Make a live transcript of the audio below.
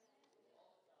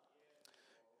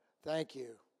Thank you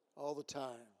all the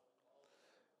time.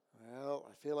 Well,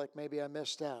 I feel like maybe I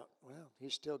missed out. Well,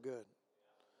 he's still good.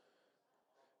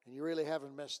 And you really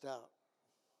haven't missed out.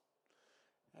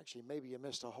 Actually, maybe you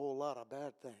missed a whole lot of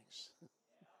bad things.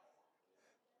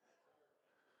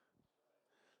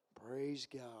 Praise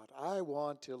God. I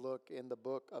want to look in the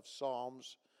book of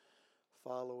Psalms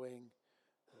following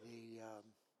the...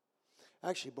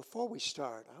 Actually, before we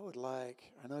start,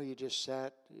 I know you just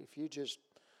sat. If you just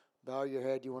bow your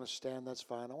head, you want to stand, that's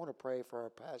fine. I want to pray for our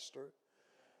pastor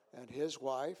and his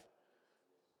wife.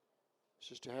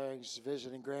 Sister Herring's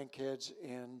visiting grandkids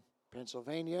in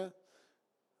Pennsylvania.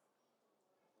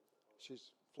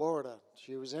 She's Florida.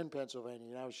 She was in Pennsylvania.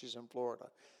 Now she's in Florida.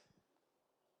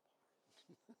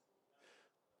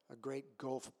 A great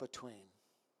gulf between.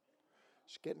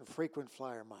 She's getting frequent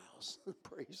flyer miles.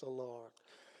 Praise the Lord.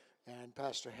 And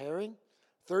Pastor Herring,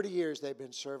 30 years they've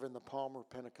been serving the Palmer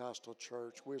Pentecostal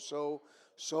Church. We're so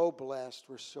blessed.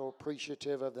 We're so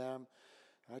appreciative of them.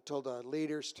 I told the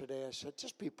leaders today, I said,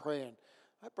 just be praying.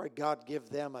 I pray God give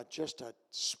them just a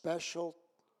special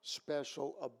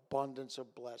abundance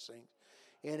of blessings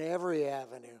in every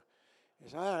avenue.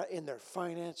 In their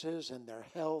finances, in their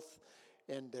health,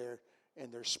 in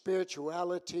their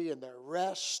spirituality, in their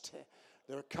rest,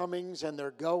 their comings and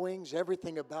their goings,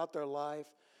 everything about their life.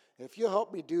 If you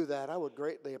help me do that, I would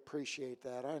greatly appreciate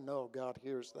that. I know God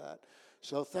hears that.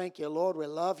 So thank you, Lord. We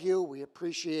love you. We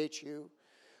appreciate you.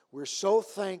 We're so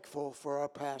thankful for our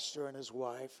pastor and his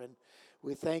wife, and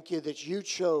we thank you that you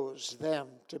chose them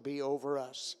to be over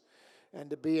us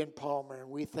and to be in Palmer. And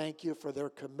we thank you for their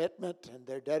commitment and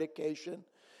their dedication.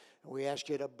 And we ask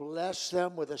you to bless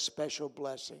them with a special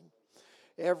blessing.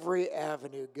 Every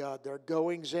avenue, God, their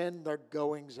goings in, their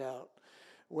goings out.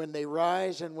 When they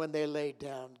rise and when they lay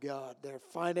down, God, their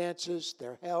finances,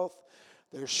 their health,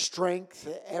 their strength,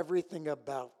 everything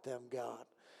about them, God.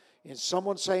 And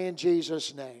someone say in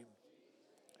Jesus' name.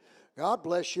 God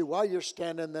bless you. While you're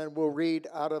standing, then we'll read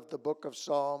out of the book of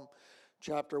Psalm,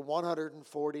 chapter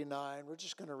 149. We're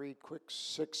just going to read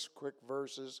six quick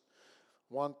verses,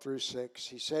 1 through 6.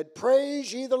 He said,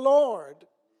 praise ye the Lord.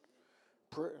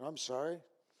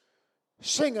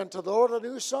 Sing unto the Lord a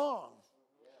new song,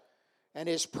 and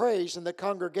his praise in the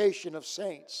congregation of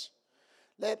saints.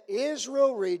 Let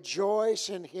Israel rejoice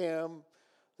in him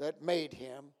that made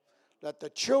him. Let the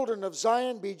children of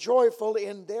Zion be joyful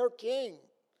in their king.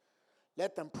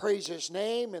 Let them praise his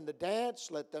name in the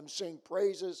dance. Let them sing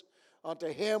praises unto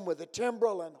him with the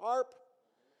timbrel and harp.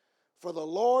 For the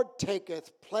Lord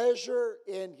taketh pleasure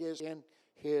in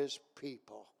his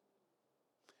people.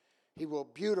 He will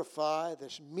beautify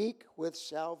this meek with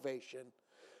salvation.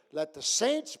 Let the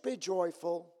saints be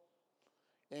joyful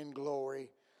in glory.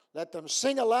 Let them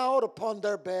sing aloud upon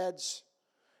their beds,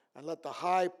 and let the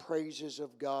high praises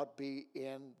of God be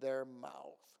in their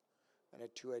mouth, and a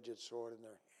two-edged sword in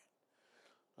their hand.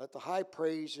 Let the high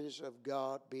praises of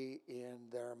God be in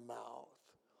their mouth.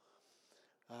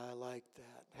 I like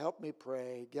that. Help me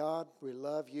pray. God, we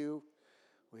love you.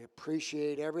 We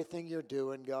appreciate everything you're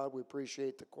doing, God. We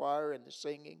appreciate the choir and the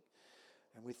singing.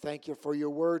 And we thank you for your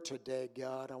word today,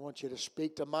 God. I want you to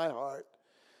speak to my heart.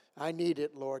 I need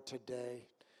it, Lord, today.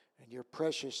 In your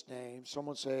precious name.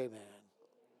 Someone say amen.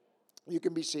 You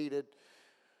can be seated.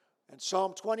 And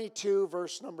Psalm 22,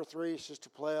 verse number 3, Sister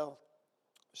Playle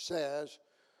says,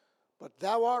 but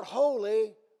thou art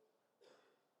holy,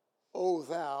 O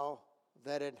thou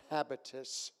that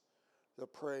inhabitest the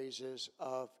praises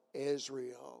of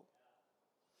Israel.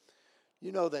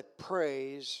 You know that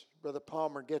praise, Brother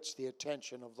Palmer, gets the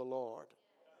attention of the Lord.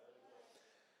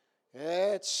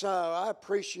 I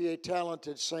appreciate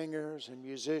talented singers and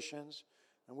musicians,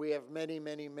 and we have many,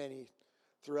 many, many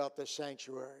throughout the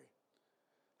sanctuary.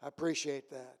 I appreciate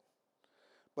that.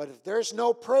 But if there's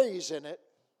no praise in it,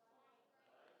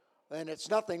 then it's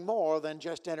nothing more than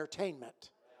just entertainment.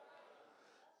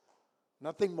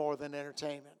 Nothing more than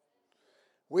entertainment.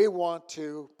 We want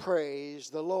to praise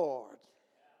the Lord.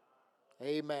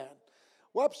 Amen.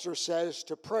 Webster says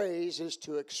to praise is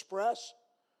to express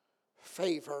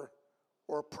favor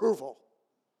or approval.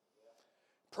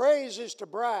 Praise is to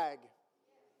brag,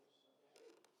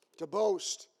 to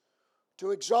boast,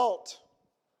 to exalt,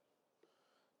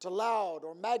 to laud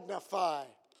or magnify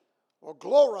or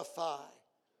glorify.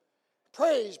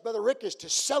 Praise, Brother Rick, is to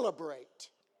celebrate,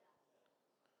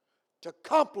 to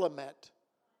compliment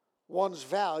one's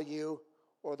value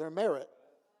or their merit.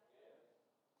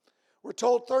 We're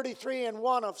told 33 and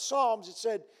 1 of Psalms, it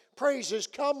said, praise is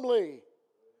comely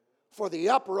for the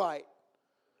upright.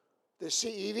 The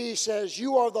CEV says,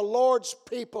 you are the Lord's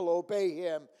people, obey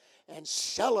him and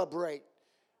celebrate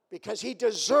because he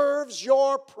deserves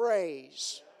your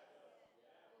praise.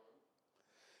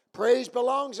 Praise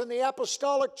belongs in the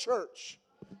apostolic church.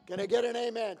 Can I get an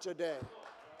amen today?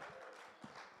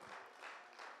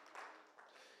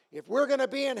 If we're going to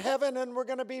be in heaven and we're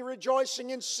going to be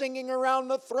rejoicing and singing around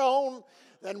the throne,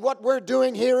 then what we're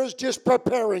doing here is just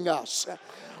preparing us.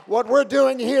 What we're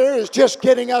doing here is just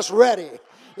getting us ready.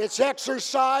 It's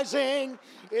exercising.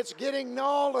 It's getting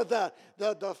all of the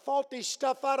faulty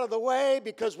stuff out of the way,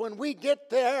 because when we get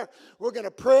there, we're going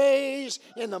to praise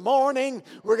in the morning.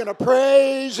 We're going to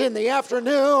praise in the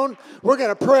afternoon. We're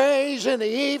going to praise in the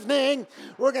evening.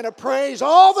 We're going to praise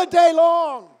all the day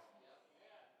long.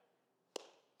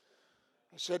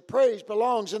 I said praise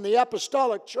belongs in the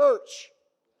apostolic church.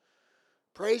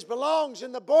 Praise belongs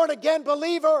in the born-again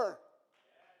believer.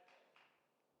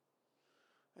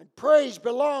 And praise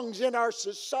belongs in our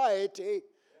society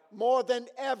more than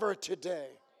ever today.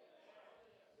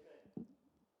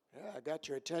 Yeah, I got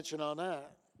your attention on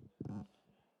that. The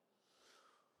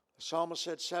psalmist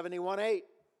said, 71:8,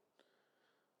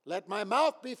 let my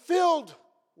mouth be filled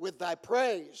with thy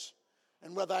praise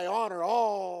and with thy honor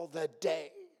all the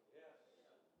day.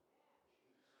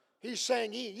 He's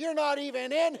saying, you're not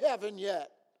even in heaven yet.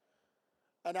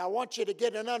 And I want you to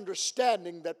get an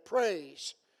understanding that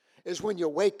praise is when you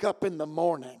wake up in the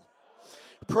morning.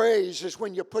 Praise is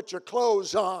when you put your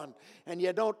clothes on and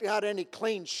you don't got any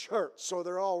clean shirts, so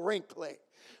they're all wrinkly.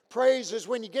 Praise is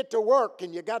when you get to work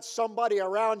and you got somebody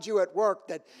around you at work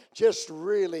that just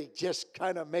really just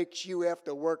kind of makes you have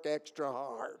to work extra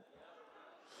hard.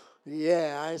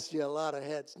 Yeah, I see a lot of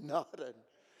heads nodding.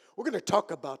 We're going to talk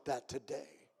about that today.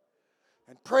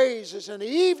 And praise is in the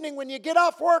evening when you get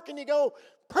off work and you go,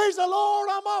 praise the Lord,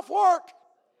 I'm off work.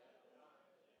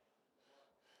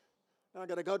 I'm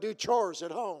going to go do chores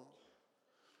at home.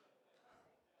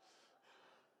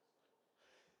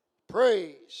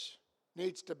 Praise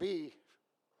needs to be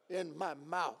in my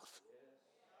mouth.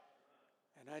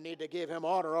 And I need to give him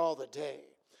honor all the day.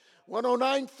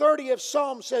 109:30 of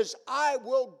Psalm says, I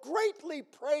will greatly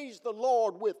praise the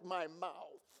Lord with my mouth.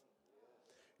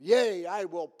 Yea, I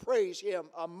will praise him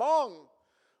among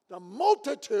the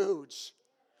multitudes.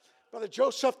 Brother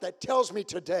Joseph, that tells me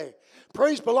today,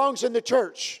 praise belongs in the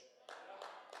church.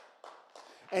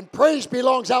 And praise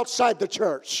belongs outside the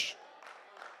church.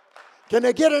 Can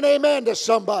I get an amen to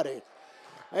somebody?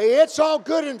 Hey, it's all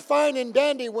good and fine and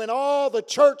dandy when all the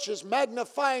church is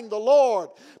magnifying the Lord.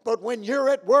 But when you're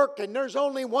at work and there's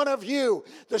only one of you,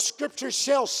 the scripture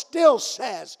still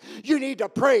says you need to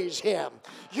praise him.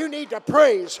 You need to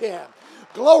praise him.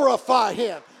 Glorify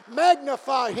him.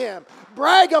 Magnify him.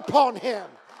 Brag upon him.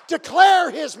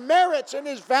 Declare his merits and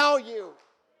his value.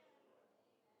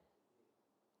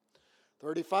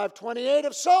 35:28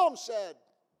 of Psalm said,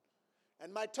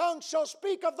 and my tongue shall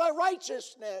speak of thy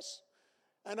righteousness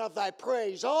and of thy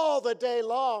praise all the day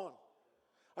long.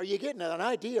 Are you getting an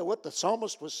idea what the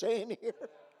psalmist was saying here?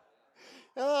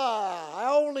 I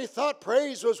only thought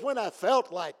praise was when I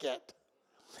felt like it.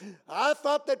 I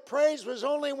thought that praise was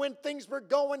only when things were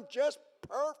going just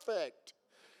perfect.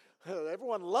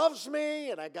 Everyone loves me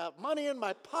and I got money in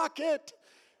my pocket.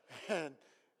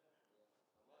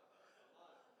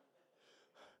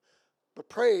 But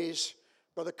praise,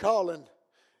 Brother Colin,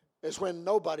 is when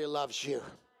nobody loves you.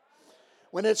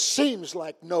 When it seems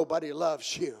like nobody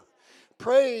loves you.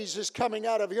 Praise is coming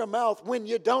out of your mouth when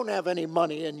you don't have any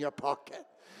money in your pocket.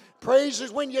 Praise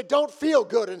is when you don't feel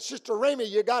good. And Sister Ramey,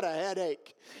 you got a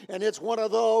headache. And it's one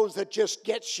of those that just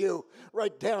gets you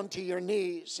right down to your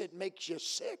knees. It makes you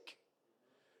sick.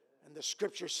 And the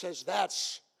scripture says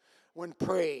that's when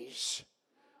praise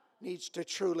needs to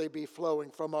truly be flowing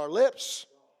from our lips.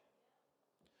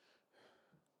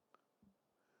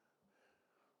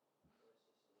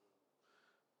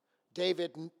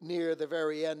 David, near the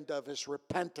very end of his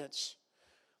repentance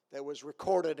that was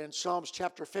recorded in Psalms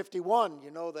chapter 51,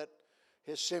 you know that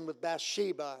his sin with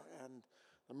Bathsheba and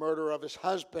the murder of his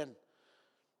husband,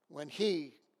 when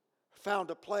he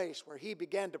found a place where he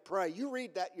began to pray. You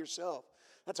read that yourself.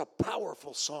 That's a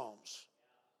powerful Psalms.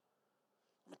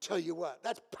 I'm going to tell you what,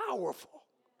 that's powerful.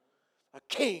 A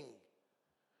king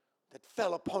that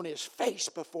fell upon his face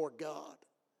before God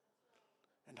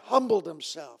and humbled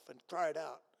himself and cried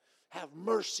out, have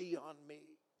mercy on me,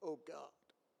 O God.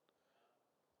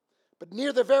 But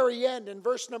near the very end, in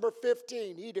verse number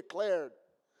 15, he declared,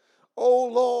 O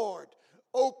Lord,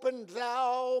 open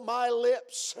thou my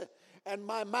lips, and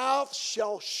my mouth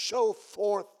shall show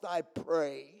forth thy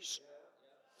praise.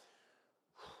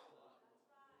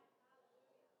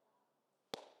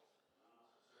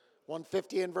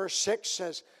 150 and verse 6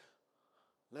 says,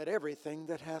 let everything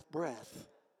that hath breath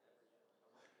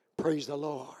praise the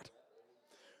Lord.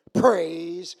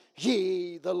 Praise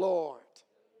ye the Lord.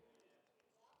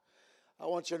 I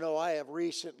want you to know I have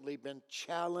recently been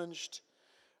challenged.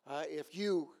 If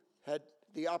you had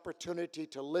the opportunity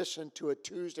to listen to a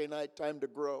Tuesday night Time to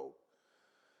Grow,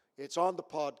 it's on the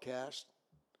podcast.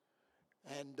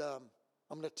 And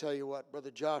I'm going to tell you what, Brother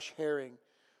Josh Herring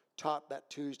taught that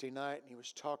Tuesday night, and he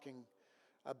was talking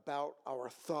about our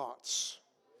thoughts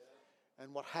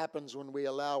and what happens when we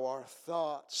allow our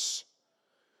thoughts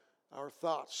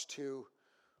to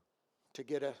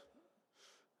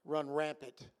run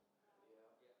rampant.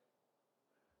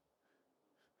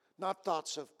 Not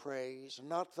thoughts of praise, and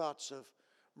not thoughts of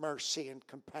mercy and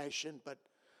compassion, but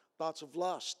thoughts of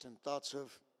lust and thoughts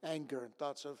of anger and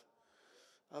thoughts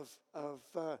of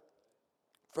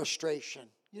frustration.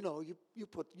 You know, you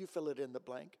fill it in the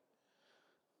blank.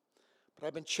 But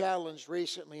I've been challenged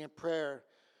recently in prayer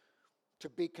to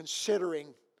be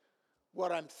considering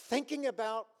what I'm thinking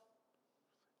about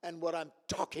and what I'm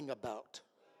talking about.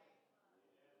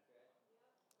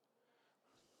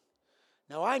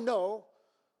 Now I know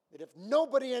that if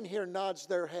nobody in here nods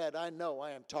their head, I know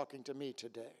I am talking to me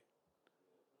today.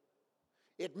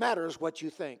 It matters what you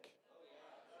think.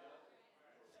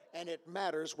 And it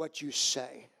matters what you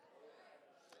say.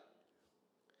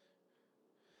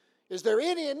 Is there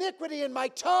any iniquity in my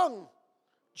tongue?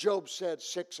 Job said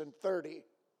 6:30.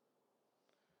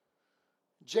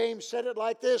 James said it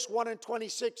like this,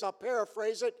 1:26. I'll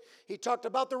paraphrase it. He talked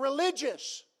about the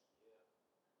religious.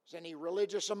 Is any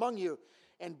religious among you?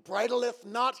 And bridleth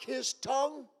not his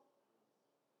tongue,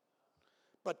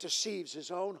 but deceives his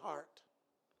own heart.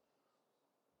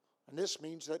 And this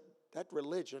means that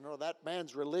religion, or that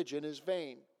man's religion, is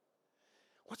vain.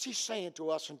 What's he saying to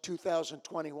us in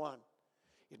 2021?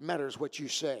 It matters what you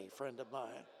say, friend of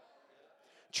mine.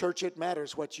 Church, it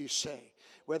matters what you say.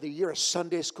 Whether you're a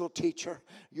Sunday school teacher,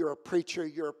 you're a preacher,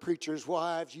 you're a preacher's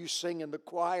wife, you sing in the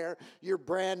choir, you're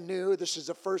brand new, this is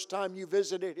the first time you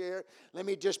visited here, let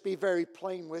me just be very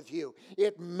plain with you.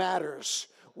 It matters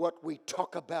what we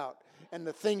talk about and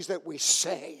the things that we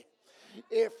say.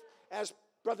 If, as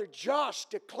Brother Josh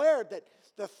declared, that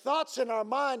the thoughts in our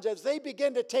minds, as they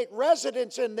begin to take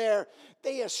residence in there,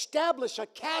 they establish a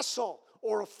castle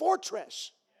or a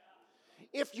fortress.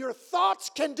 If your thoughts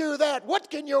can do that, what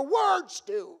can your words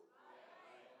do?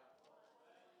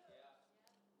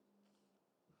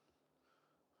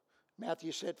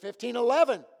 Matthew said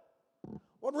 15:11.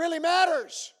 What really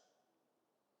matters?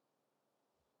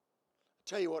 I'll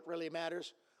tell you what really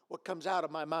matters. What comes out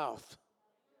of my mouth.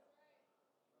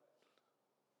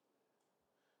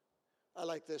 I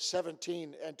like this,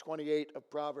 17 and 28 of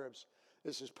Proverbs.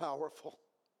 This is powerful.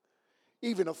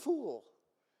 Even a fool,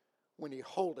 when he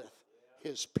holdeth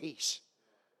his peace,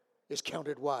 is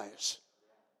counted wise.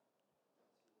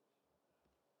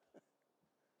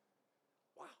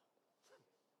 Wow.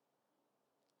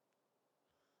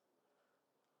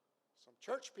 Some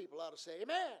church people ought to say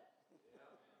amen.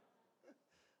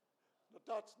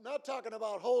 Not talking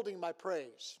about holding my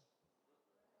praise.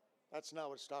 That's not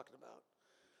what it's talking about.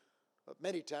 But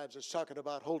many times it's talking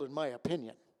about holding my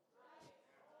opinion.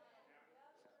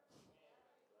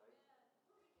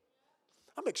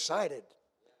 I'm excited.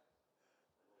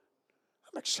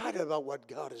 I'm excited about what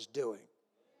God is doing.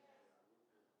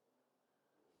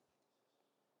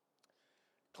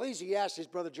 Ecclesiastes,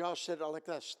 Brother Josh said it like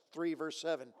this, 3 verse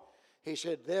 7. He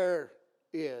said, there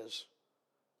is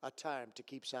a time to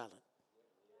keep silent.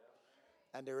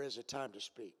 And there is a time to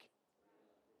speak.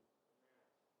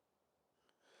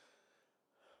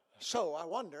 So I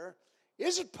wonder,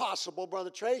 is it possible, Brother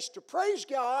Trace, to praise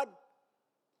God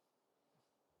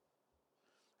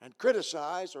and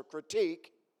criticize or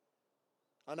critique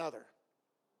another?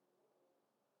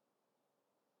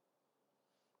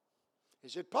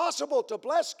 Is it possible to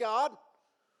bless God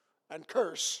and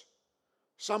curse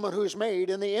someone who's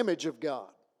made in the image of God?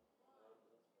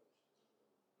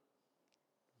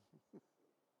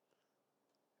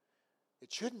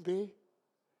 It shouldn't be.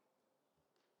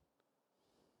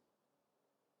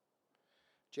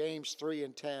 James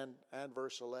 3:10 and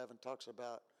verse 11 talks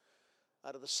about,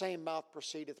 out of the same mouth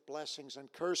proceedeth blessings and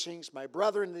cursings. My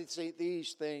brethren,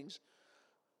 these things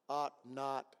ought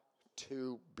not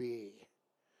to be.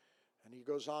 And he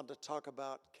goes on to talk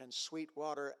about, can sweet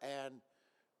water and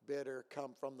bitter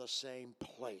come from the same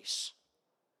place?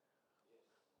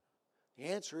 The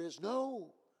answer is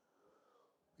no.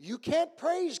 You can't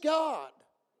praise God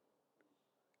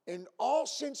in all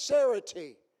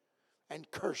sincerity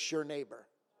and curse your neighbor.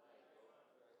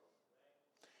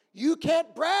 You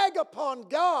can't brag upon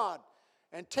God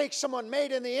and take someone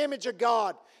made in the image of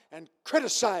God and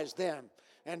criticize them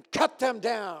and cut them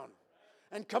down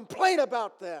and complain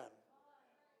about them.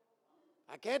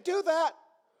 I can't do that.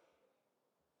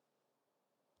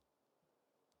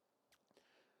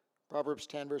 Proverbs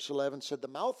 10 verse 11 said, the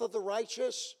mouth of the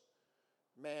righteous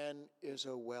man is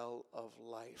a well of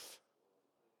life.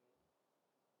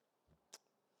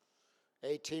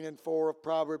 18 and 4 of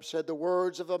Proverbs said, the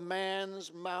words of a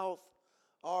man's mouth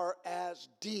are as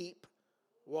deep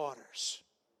waters,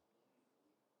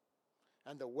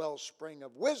 and the wellspring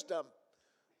of wisdom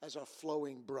as a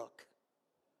flowing brook.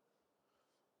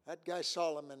 That guy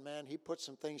Solomon, man, he put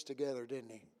some things together,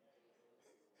 didn't he?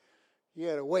 He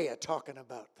had a way of talking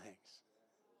about things.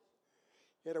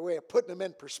 He had a way of putting them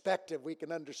in perspective we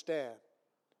can understand.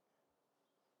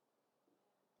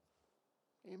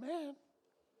 Amen.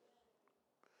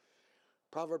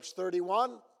 Proverbs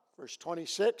 31, verse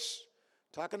 26,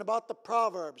 talking about the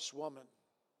Proverbs woman.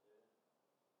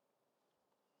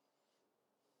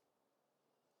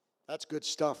 That's good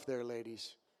stuff there,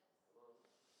 ladies.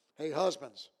 Hey,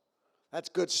 husbands, that's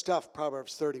good stuff,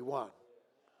 Proverbs 31.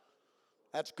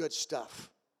 That's good stuff.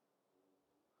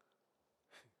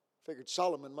 Figured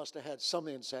Solomon must have had some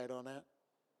insight on that.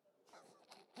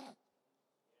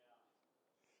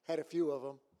 Had a few of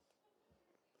them.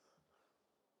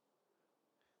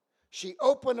 She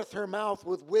openeth her mouth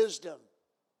with wisdom,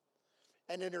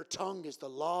 and in her tongue is the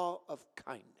law of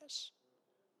kindness.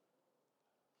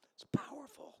 It's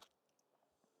powerful.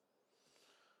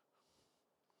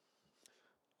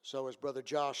 So as Brother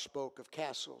Josh spoke of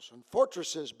castles and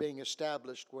fortresses being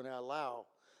established when I allow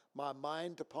my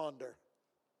mind to ponder,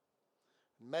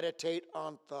 meditate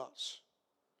on thoughts,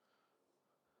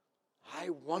 I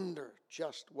wonder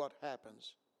just what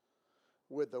happens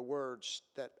with the words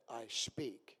that I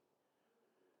speak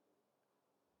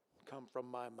come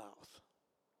from my mouth.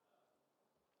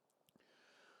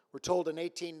 We're told in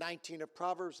 18:19 of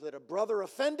Proverbs that a brother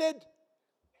offended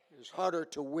is harder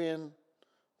to win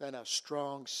than a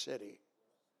strong city.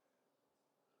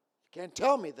 You can't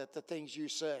tell me that the things you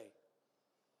say.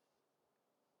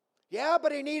 Yeah,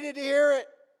 but he needed to hear it.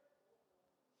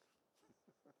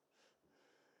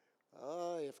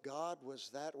 If God was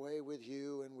that way with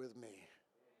you and with me,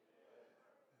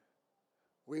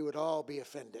 we would all be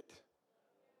offended.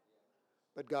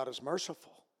 But God is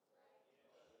merciful.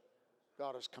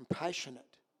 God is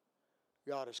compassionate.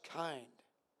 God is kind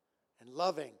and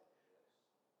loving.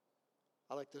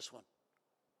 I like this one.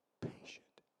 Patient.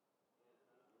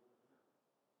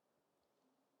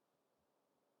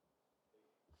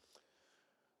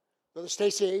 Brother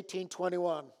Stacy,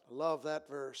 18:21. I love that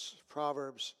verse.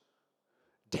 Proverbs.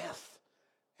 Death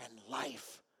and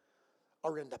life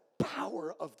are in the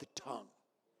power of the tongue.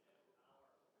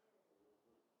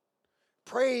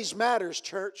 Praise matters,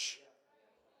 church.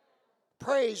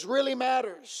 Praise really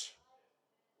matters.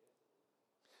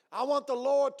 I want the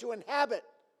Lord to inhabit.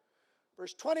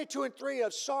 Verse 22 and 3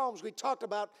 of Psalms, we talked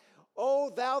about, O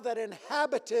thou that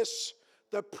inhabitest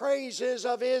the praises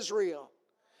of Israel.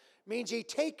 Means he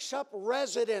takes up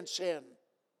residence in.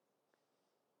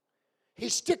 He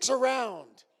sticks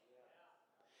around.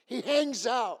 He hangs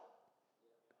out.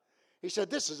 He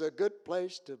said, this is a good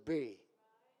place to be.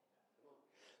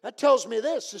 That tells me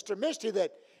this, Sister Misty,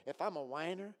 that if I'm a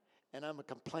whiner and I'm a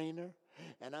complainer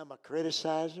and I'm a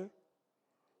criticizer,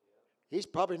 he's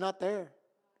probably not there.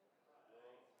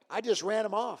 I just ran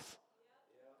him off.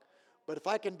 But if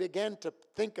I can begin to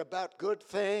think about good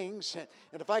things,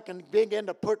 and if I can begin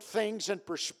to put things in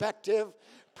perspective,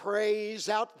 praise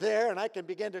out there, and I can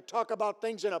begin to talk about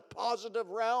things in a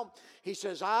positive realm, he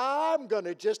says, I'm going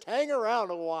to just hang around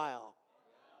a while.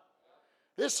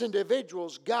 This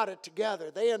individual's got it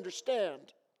together. They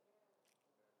understand.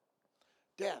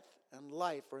 Death and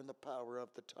life are in the power of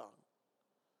the tongue.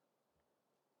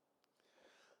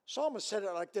 Psalmist said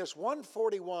it like this,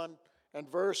 141 and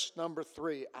verse number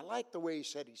 3. I like the way he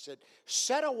said,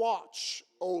 set a watch,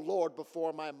 O Lord,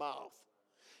 before my mouth.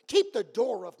 Keep the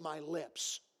door of my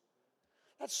lips.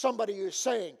 That's somebody who's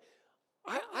saying,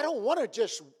 I don't want to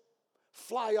just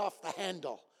fly off the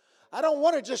handle. I don't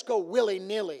want to just go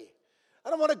willy-nilly. I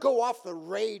don't want to go off the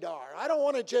radar. I don't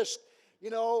want to just,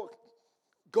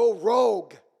 go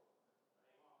rogue.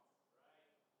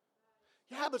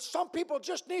 Yeah, but some people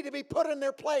just need to be put in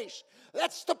their place.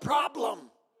 That's the problem.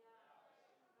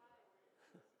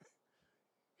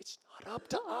 It's not up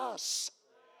to us.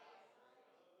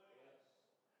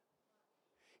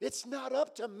 It's not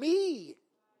up to me.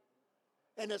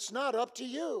 And it's not up to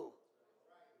you.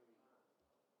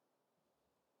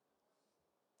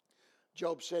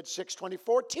 Job said,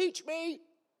 6:24, teach me,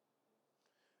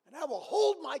 and I will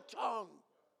hold my tongue.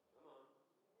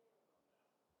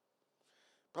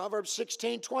 Proverbs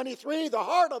 16:23, the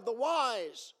heart of the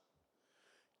wise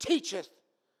teacheth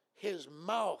his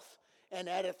mouth and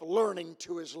addeth learning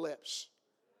to his lips.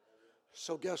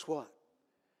 So guess what?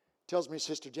 Tells me,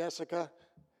 Sister Jessica,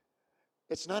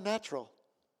 it's not natural.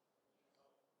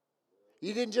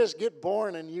 You didn't just get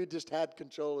born and you just had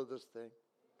control of this thing.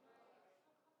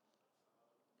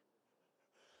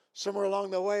 Somewhere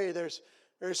along the way, there's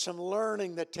some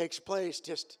learning that takes place.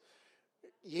 Just,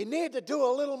 you need to do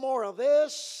a little more of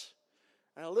this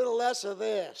and a little less of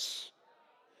this.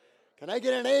 Can I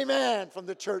get an amen from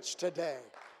the church today?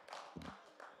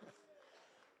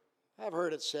 I've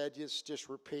heard it said, it's just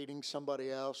repeating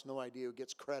somebody else. No idea who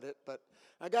gets credit. But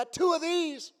I got 2 of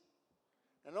these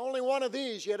and only 1 of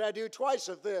these, yet I do twice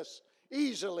of this.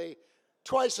 Easily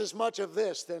twice as much of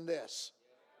this than this.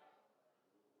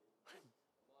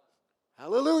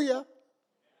 Hallelujah.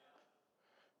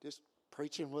 Just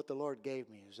preaching what the Lord gave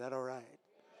me. Is that all right?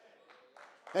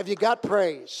 Have you got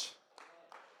praise?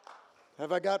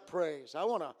 Have I got praise? I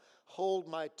want to hold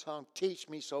my tongue. Teach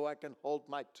me so I can hold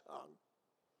my tongue.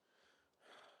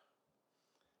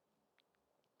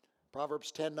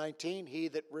 Proverbs 10:19, he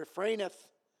that refraineth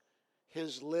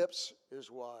his lips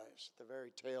is wise. The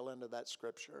very tail end of that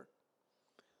scripture.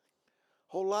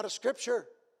 Whole lot of scripture.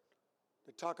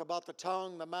 They talk about the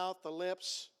tongue, the mouth, the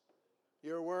lips,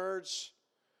 your words.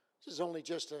 This is only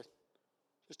just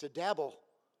a dabble,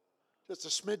 just a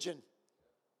smidgen,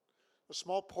 a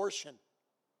small portion.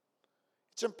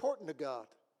 It's important to God.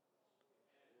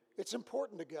 It's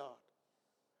important to God.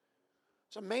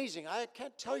 It's amazing. I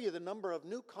can't tell you the number of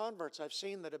new converts I've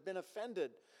seen that have been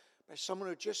offended by someone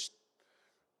who just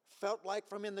felt like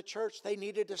from in the church they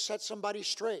needed to set somebody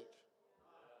straight.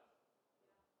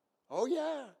 Oh,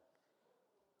 yeah.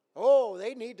 Oh,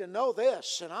 they need to know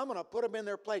this, and I'm going to put them in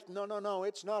their place. No,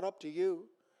 it's not up to you.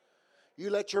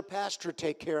 You let your pastor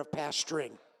take care of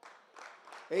pastoring.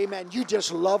 Amen. You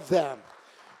just love them.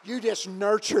 You just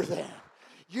nurture them.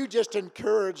 You just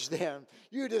encourage them.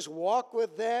 You just walk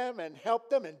with them and help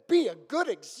them and be a good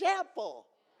example.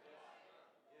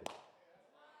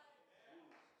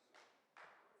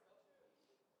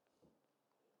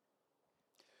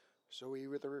 So he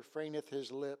that refraineth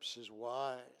his lips is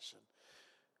wise.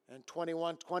 And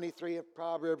 21:23 of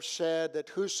Proverbs said that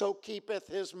whoso keepeth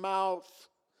his mouth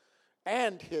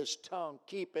and his tongue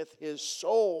keepeth his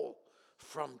soul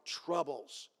from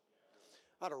troubles.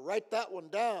 I ought to write that one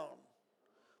down.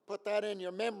 Put that in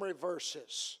your memory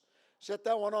verses. Set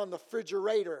that one on the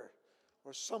refrigerator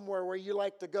or somewhere where you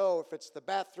like to go, if it's the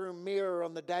bathroom mirror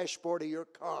on the dashboard of your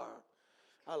car.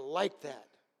 I like that.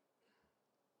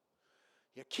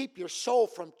 You keep your soul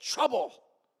from trouble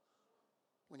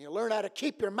when you learn how to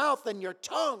keep your mouth and your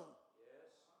tongue.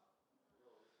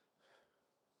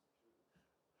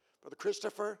 Brother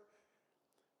Christopher,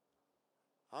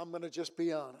 I'm going to just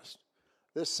be honest.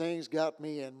 This thing's got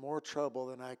me in more trouble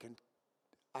than I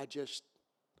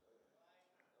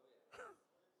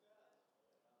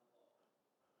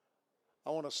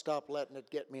want to stop letting it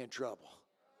get me in trouble.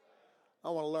 I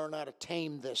want to learn how to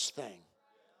tame this thing.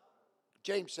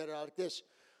 James said it like this,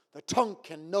 the tongue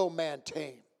can no man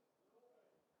tame.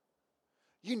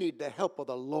 You need the help of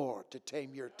the Lord to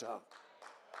tame your tongue.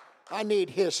 I need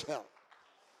his help.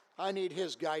 I need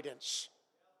his guidance.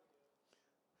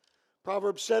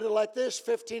 Proverbs said it like this,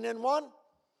 15:1.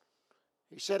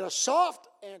 He said, a soft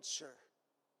answer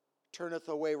turneth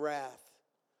away wrath,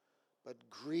 but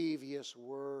grievous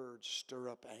words stir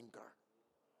up anger.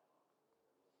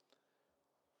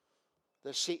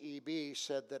 The CEB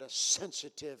said that a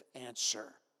sensitive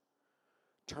answer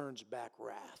turns back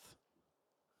wrath.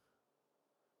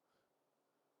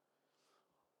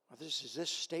 Is this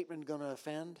statement going to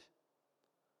offend?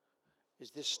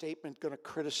 Is this statement going to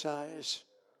criticize?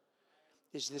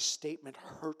 Is this statement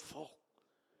hurtful?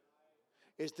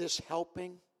 Is this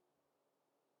helping?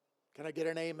 Can I get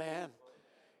an amen?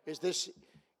 Is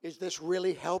this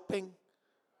really helping?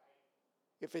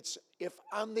 If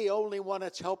I'm the only one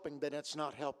that's helping, then it's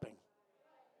not helping.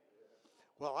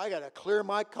 Well, I got to clear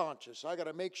my conscience. I got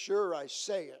to make sure I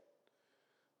say it.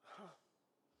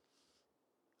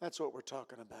 That's what we're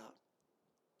talking about.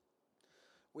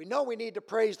 We know we need to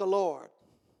praise the Lord.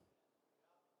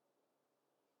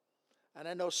 And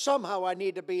I know somehow I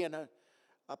need to be in a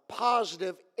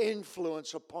positive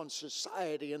influence upon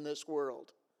society in this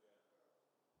world.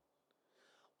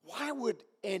 Why would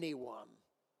anyone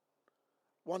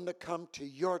want to come to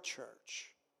your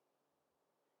church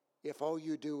if all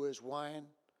you do is whine,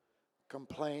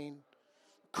 complain,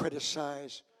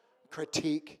 criticize,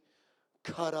 critique,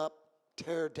 cut up,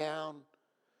 tear down,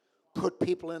 put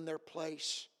people in their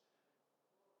place?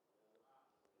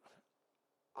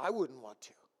 I wouldn't want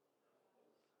to.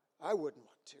 I wouldn't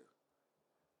want to.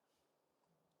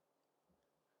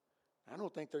 I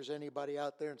don't think there's anybody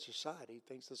out there in society who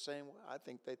thinks the same way. I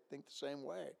think they think the same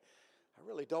way. I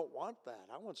really don't want that.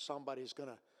 I want somebody who's going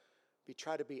to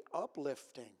try to be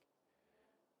uplifting.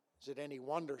 Is it any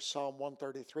wonder Psalm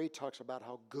 133 talks about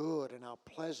how good and how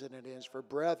pleasant it is for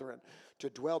brethren to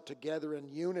dwell together in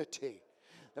unity.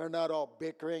 They're not all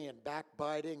bickering and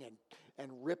backbiting and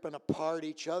ripping apart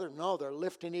each other. No, they're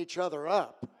lifting each other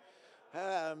up.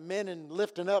 Men and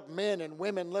lifting up men, and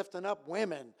women lifting up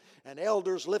women, and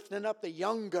elders lifting up the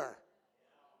younger.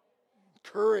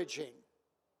 Encouraging.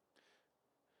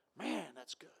 Man,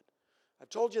 that's good. I've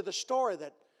told you the story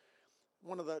that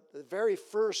one of the very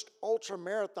first ultra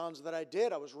marathons that I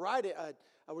did, I was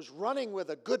running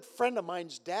with a good friend of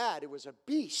mine's dad. It was a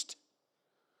beast.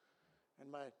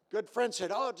 And my good friend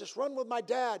said, "Oh, just run with my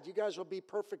dad. You guys will be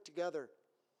perfect together."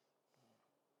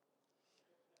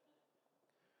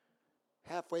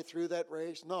 Halfway through that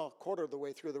race, no, a quarter of the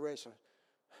way through the race,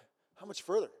 how much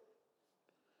further?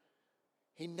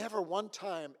 He never one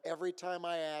time, every time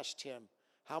I asked him,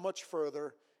 how much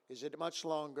further? Is it much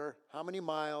longer? How many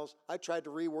miles? I tried to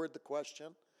reword the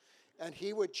question. And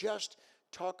he would just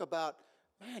talk about,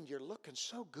 man, you're looking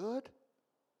so good.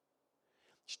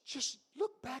 Just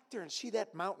look back there and see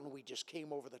that mountain we just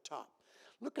came over the top.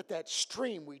 Look at that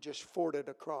stream we just forded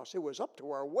across. It was up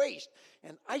to our waist,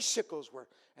 and icicles were,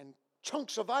 and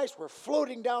chunks of ice were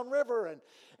floating downriver,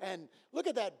 and look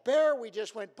at that bear we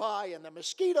just went by, and the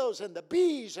mosquitoes and the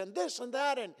bees and this and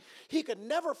that, and he could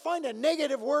never find a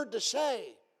negative word to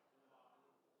say.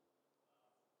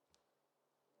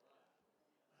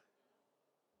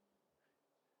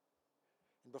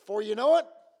 And before you know it,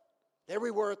 there we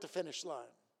were at the finish line.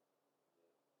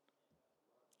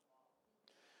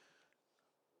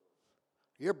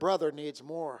 Your brother needs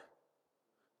more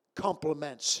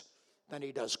compliments than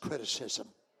he does criticism.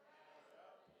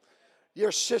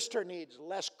 Your sister needs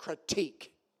less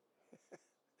critique.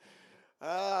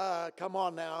 Come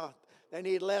on now. They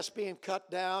need less being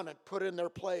cut down and put in their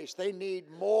place. They need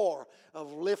more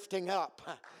of lifting up.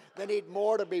 They need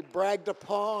more to be bragged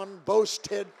upon,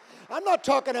 boasted. I'm not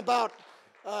talking about,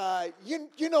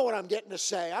 you know what I'm getting to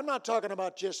say. I'm not talking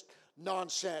about just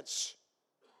nonsense.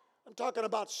 I'm talking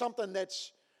about something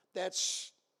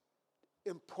that's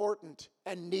important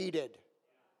and needed.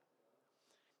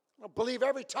 I believe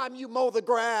every time you mow the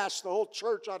grass, the whole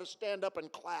church ought to stand up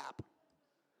and clap.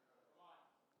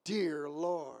 Dear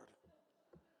Lord.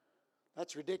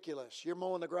 That's ridiculous. You're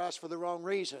mowing the grass for the wrong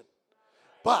reason.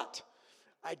 But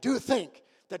I do think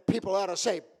that people ought to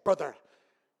say, Brother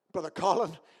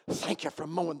Colin, thank you for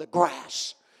mowing the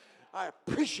grass. I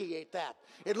appreciate that.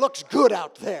 It looks good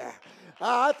out there.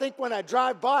 I think when I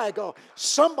drive by, I go,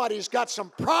 somebody's got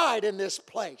some pride in this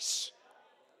place.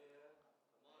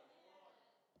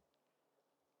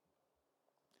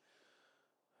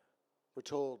 We're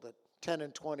told that 10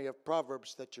 and 20 of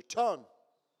Proverbs that your tongue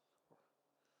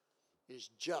is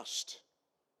just.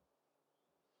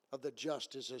 Of the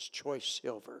just is as choice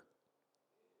silver.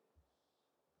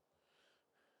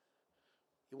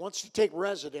 He wants to take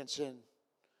residence in.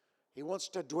 He wants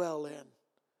to dwell in.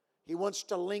 He wants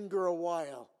to linger a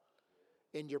while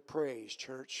in your praise,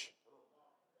 church.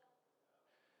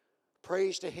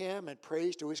 Praise to Him and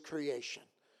praise to His creation.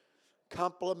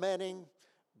 Complimenting,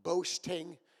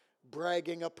 boasting,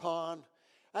 bragging upon.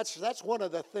 That's one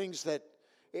of the things that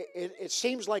it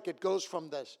seems like it goes from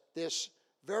this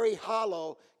very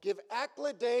hollow, give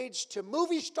accolades to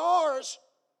movie stars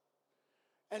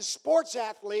and sports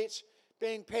athletes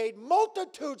being paid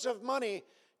multitudes of money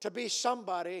to be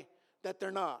somebody that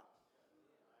they're not.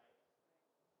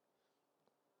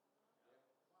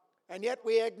 And yet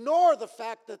we ignore the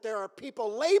fact that there are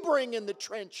people laboring in the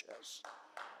trenches.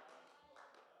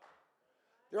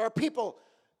 There are people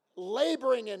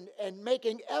laboring and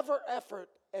making ever effort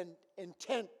and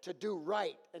intent to do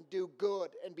right and do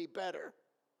good and be better.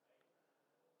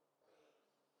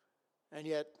 And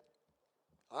yet,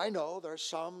 I know there's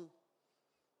some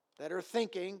that are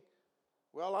thinking,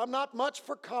 well, I'm not much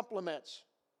for compliments.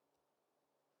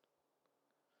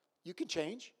 You can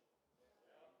change.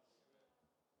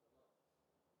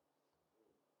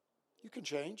 You can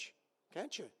change,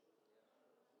 can't you? You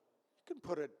can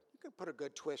put a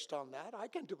good twist on that. I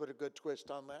can put a good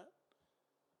twist on that.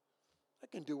 I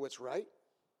can do what's right.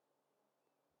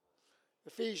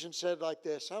 Ephesians said like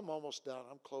this, I'm almost done.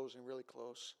 I'm closing really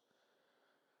close.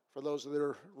 For those that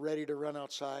are ready to run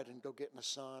outside and go get in the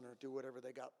sun or do whatever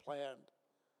they got planned.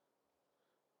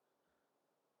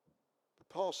 But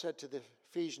Paul said to the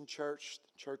Ephesian church,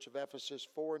 the church of Ephesus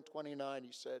 4:29,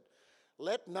 he said,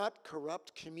 let not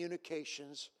corrupt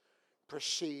communications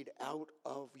proceed out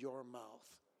of your mouth,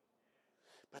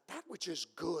 but that which is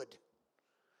good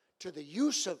to the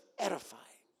use of edifying.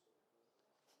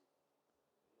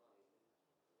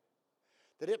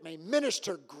 that it may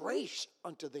minister grace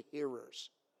unto the hearers.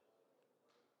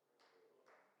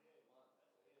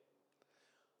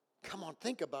 Come on,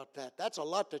 think about that. That's a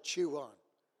lot to chew on.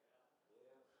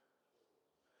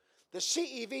 The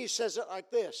CEV says it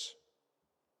like this.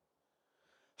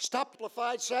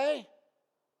 Simplified say,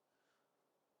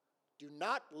 do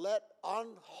not let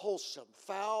unwholesome,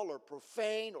 foul, or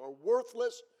profane, or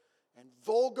worthless, and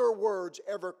vulgar words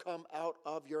ever come out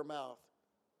of your mouth.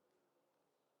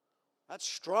 That's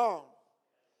strong.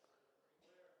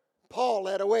 Paul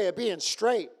had a way of being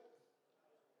straight.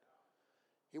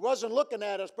 He wasn't looking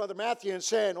at us, Brother Matthew, and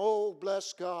saying, oh,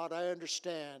 bless God, I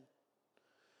understand.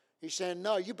 He's saying,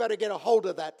 no, you better get a hold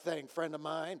of that thing, friend of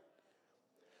mine.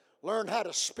 Learn how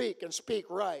to speak and speak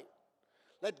right.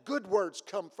 Let good words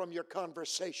come from your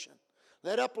conversation.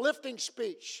 Let uplifting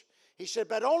speech. He said,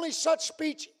 but only such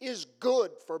speech is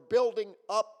good for building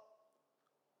up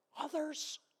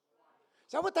others.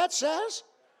 Is that what that says?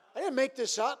 I didn't make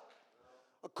this up.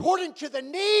 According to the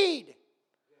need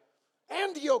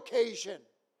and the occasion.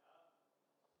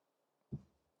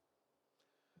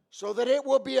 So that it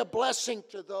will be a blessing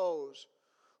to those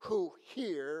who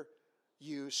hear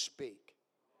you speak.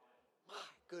 My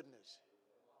goodness.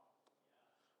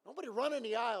 Nobody running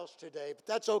the aisles today, but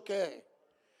that's okay.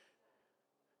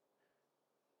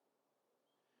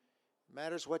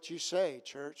 Matters what you say,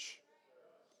 church.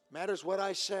 Matters what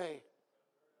I say.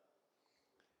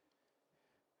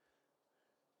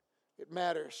 It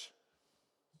matters.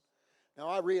 Now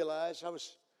I realize I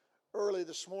was early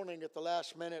this morning at the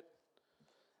last minute.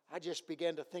 I just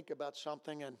began to think about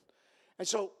something. And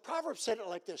so Proverbs said it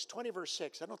like this, 20 verse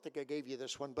 6. I don't think I gave you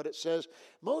this one, but it says,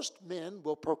 most men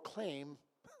will proclaim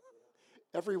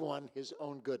everyone his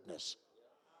own goodness.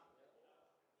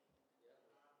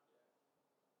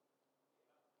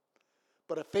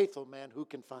 But a faithful man who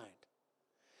can find?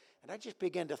 And I just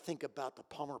began to think about the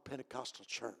Palmer Pentecostal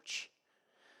Church.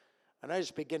 And I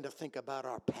just began to think about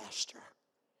our pastor.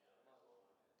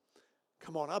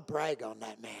 Come on, I brag on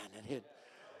that man and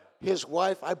his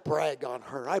wife. I brag on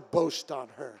her. I boast on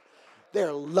her.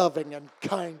 They're loving and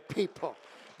kind people.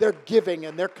 They're giving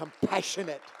and they're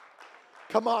compassionate.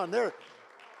 Come on,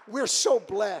 we're so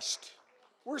blessed.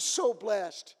 We're so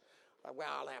blessed.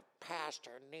 Well, that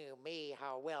pastor knew me,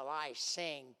 how well I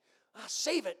sing.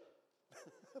 Save it.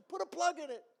 Put a plug in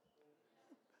it.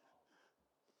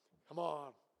 Come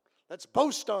on. Let's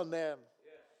boast on them.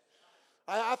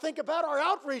 I think about our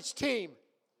outreach team.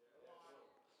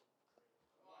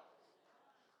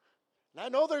 And I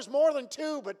know there's more than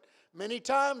two, but many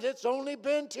times it's only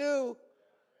been two.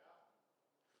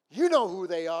 You know who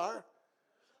they are.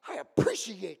 I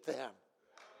appreciate them.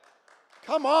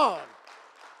 Come on.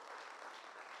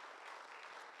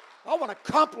 I want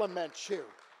to compliment you.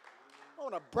 I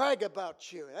want to brag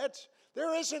about you.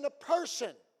 There isn't a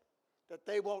person that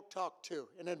they won't talk to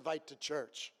and invite to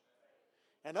church.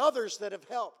 And others that have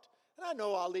helped. And I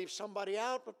know I'll leave somebody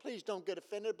out, but please don't get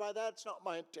offended by that. It's not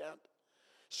my intent.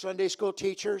 Sunday school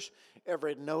teachers,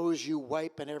 every nose you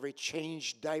wipe and every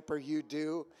changed diaper you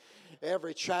do,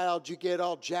 every child you get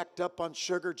all jacked up on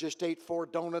sugar, just ate 4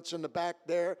 donuts in the back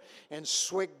there and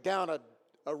swigged down a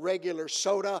regular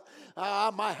soda.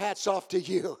 My hat's off to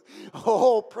you.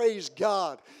 Oh, praise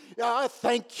God. I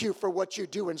thank you for what you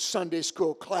do in Sunday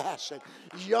school class and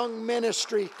young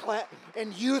ministry class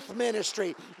and youth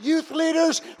ministry. Youth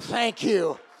leaders, thank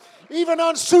you. Even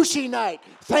on sushi night,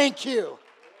 thank you.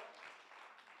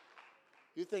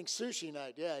 You think sushi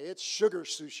night? Yeah, it's sugar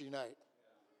sushi night.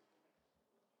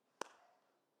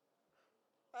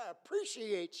 I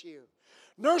appreciate you.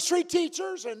 Nursery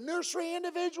teachers and nursery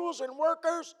individuals and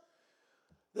workers,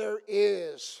 there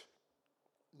is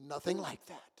nothing like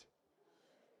that.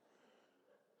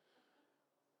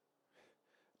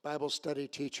 Bible study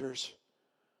teachers,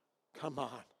 come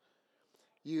on.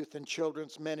 Youth and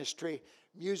children's ministry,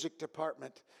 music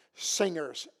department,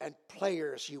 singers and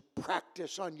players, you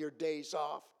practice on your days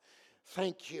off.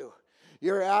 Thank you.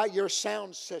 Your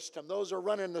sound system, those are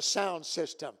running the sound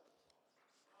system.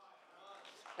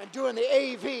 And doing the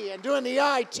AV and doing the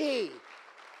IT.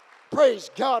 Praise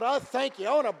God, I thank you.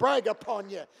 I want to brag upon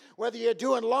you. Whether you're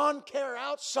doing lawn care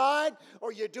outside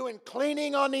or you're doing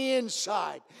cleaning on the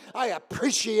inside, I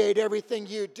appreciate everything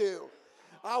you do.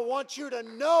 I want you to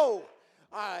know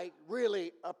I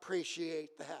really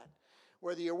appreciate that.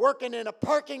 Whether you're working in a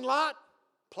parking lot,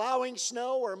 plowing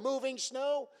snow or moving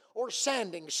snow or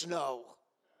sanding snow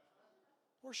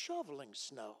or shoveling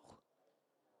snow.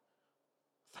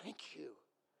 Thank you.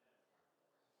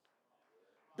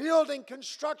 Building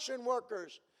construction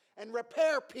workers and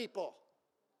repair people.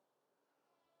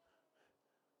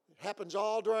 Happens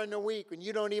all during the week when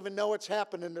you don't even know it's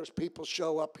happening. There's people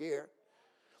show up here.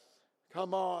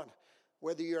 Come on.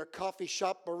 Whether you're a coffee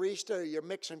shop barista or you're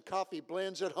mixing coffee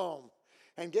blends at home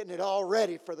and getting it all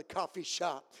ready for the coffee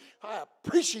shop. I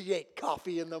appreciate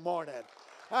coffee in the morning.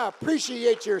 I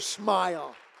appreciate your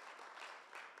smile.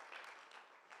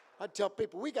 I tell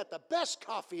people we got the best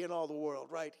coffee in all the world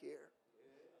right here.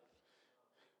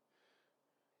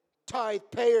 Tithe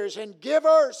payers and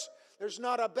givers. There's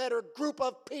not a better group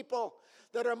of people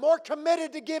that are more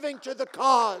committed to giving to the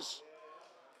cause.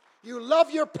 You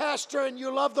love your pastor and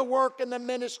you love the work and the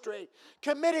ministry.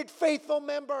 Committed, faithful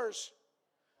members.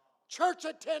 Church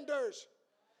attenders.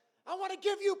 I want to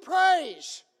give you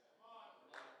praise.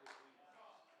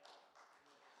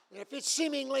 And if it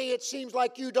seems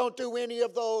like you don't do any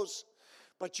of those,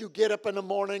 but you get up in the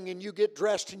morning and you get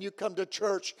dressed and you come to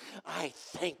church, I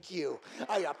thank you.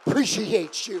 I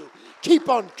appreciate you. Keep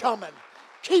on coming.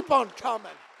 Keep on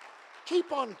coming.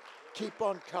 Keep on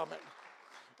coming.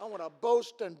 I want to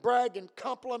boast and brag and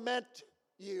compliment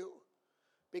you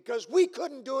because we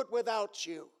couldn't do it without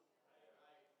you.